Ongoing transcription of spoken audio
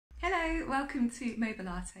Hello, welcome to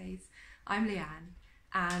Mobilates. I'm Leanne,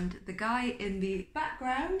 and the guy in the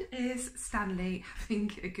background is Stanley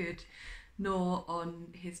having a good gnaw on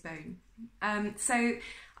his bone. So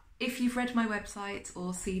if you've read my website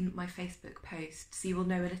or seen my Facebook posts, you will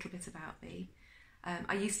know a little bit about me.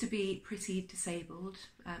 I used to be pretty disabled.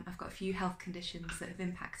 I've got a few health conditions that have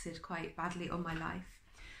impacted quite badly on my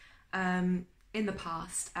life in the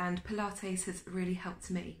past, and Pilates has really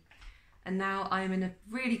helped me. And now I'm in a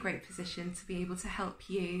really great position to be able to help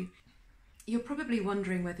you. You're probably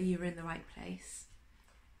wondering whether you're in the right place,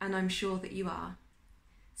 and I'm sure that you are.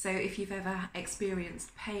 So if you've ever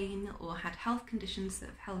experienced pain or had health conditions that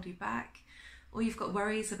have held you back, or you've got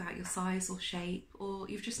worries about your size or shape, or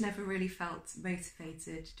you've just never really felt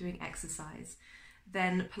motivated doing exercise,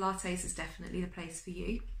 then Pilates is definitely the place for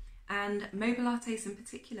you. And Mobilates in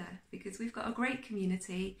particular, because we've got a great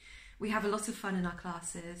community. We have a lot of fun in our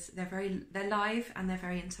classes. They're live and they're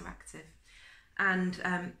very interactive. And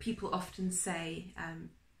people often say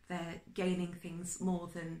they're gaining things more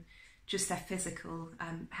than just their physical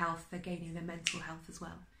health. They're gaining their mental health as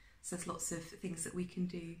well. So there's lots of things that we can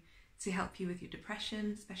do to help you with your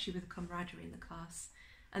depression, especially with the camaraderie in the class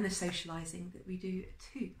and the socialising that we do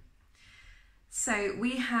too. So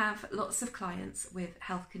we have lots of clients with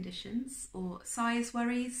health conditions or size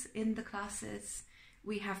worries in the classes.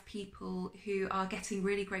 We have people who are getting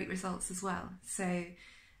really great results as well. So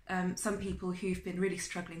some people who've been really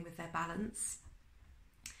struggling with their balance,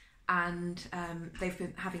 and they've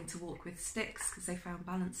been having to walk with sticks because they found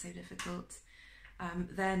balance so difficult.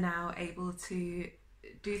 They're now able to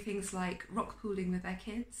do things like rock pooling with their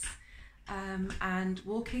kids and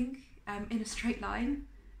walking in a straight line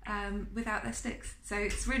without their sticks. So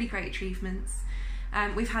it's really great achievements.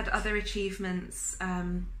 We've had other achievements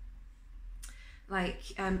like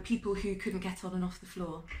people who couldn't get on and off the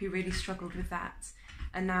floor, who really struggled with that,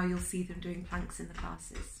 and now you'll see them doing planks in the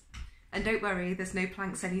classes. And don't worry, there's no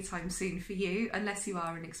planks anytime soon for you unless you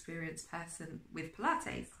are an experienced person with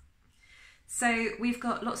Pilates. So we've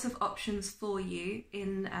got lots of options for you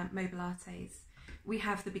in Mobilates. We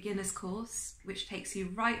have the beginner's course, which takes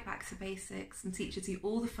you right back to basics and teaches you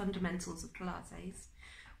all the fundamentals of Pilates.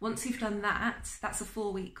 Once you've done that, that's a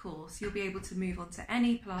 4-week course. You'll be able to move on to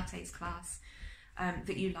any Pilates class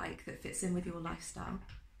that you like, that fits in with your lifestyle.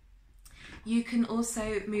 You can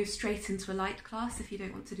also move straight into a light class if you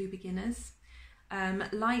don't want to do beginners.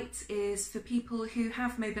 Light is for people who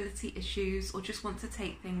have mobility issues or just want to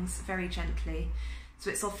take things very gently.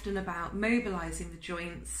 So it's often about mobilising the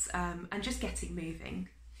joints and just getting moving.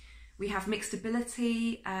 We have mixed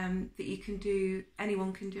ability that you can do,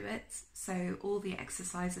 anyone can do it. So all the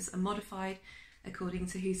exercises are modified according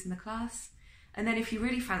to who's in the class. And then if you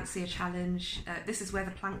really fancy a challenge, this is where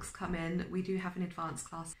the planks come in. We do have an advanced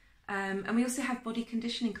class. And we also have body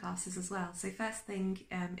conditioning classes as well. So first thing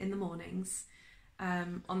in the mornings,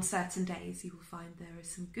 on certain days, you will find there are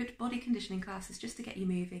some good body conditioning classes just to get you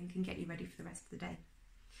moving and get you ready for the rest of the day.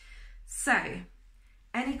 So,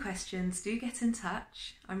 any questions, do get in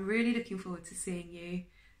touch. I'm really looking forward to seeing you.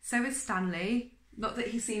 So is Stanley. Not that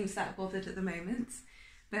he seems that bothered at the moment,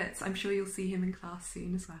 but I'm sure you'll see him in class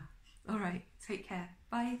soon as well. All right, take care.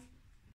 Bye.